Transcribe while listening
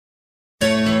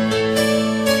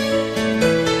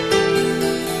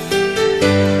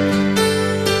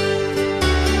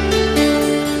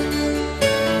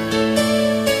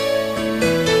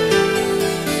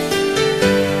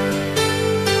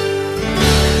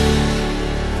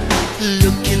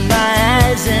Look in my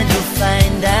eyes and you'll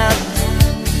find out.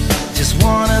 Just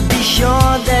wanna be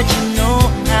sure that you know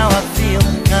how I feel,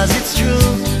 'cause it's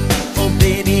true. Oh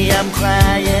baby, I'm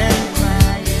crying.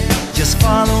 Just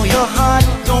follow your heart,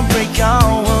 don't break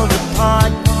our world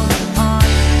apart.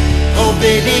 Oh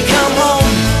baby, come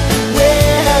home,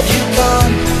 where have you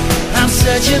gone? I'm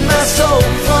searching my soul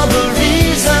for the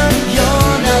reason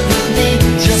you're not with me.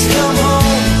 Just come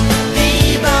home,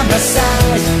 be by my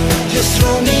side. Just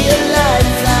throw me a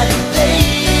lifeline,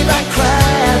 babe, I cry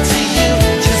out to you.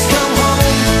 Just come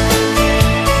home.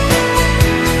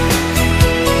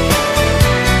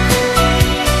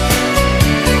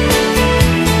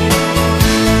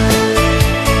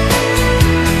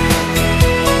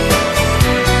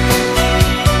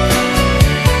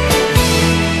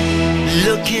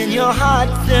 Look in your heart,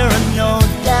 there are no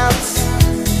doubts.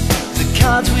 The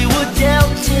cards we were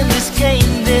dealt in this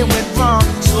game, they went wrong.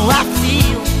 So I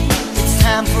feel it's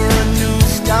time for a new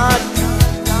start.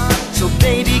 So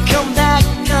baby, come back,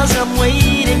 'cause I'm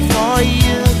waiting for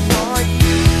you.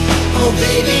 Oh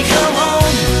baby, come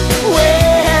home,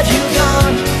 where have you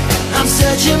gone? I'm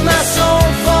searching my soul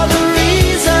for the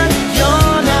reason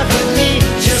you're not with me.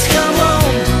 Just come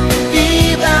home, be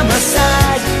by my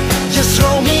side. Just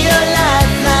throw me a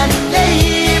lifeline,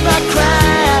 babe, I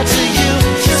cry out to you.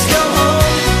 Just come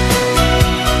home.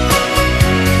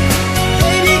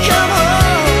 Baby, come home.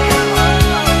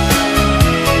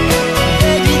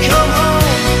 Baby, come home.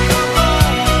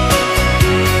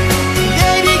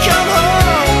 Baby, come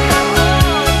home.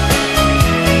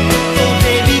 Oh,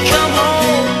 baby, come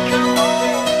home.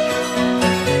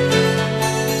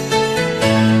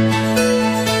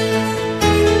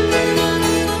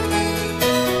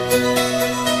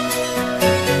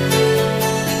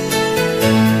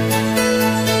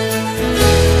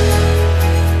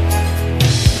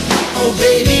 Oh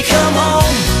baby, come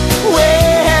home,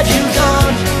 where have you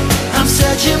gone? I'm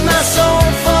searching my soul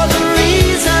for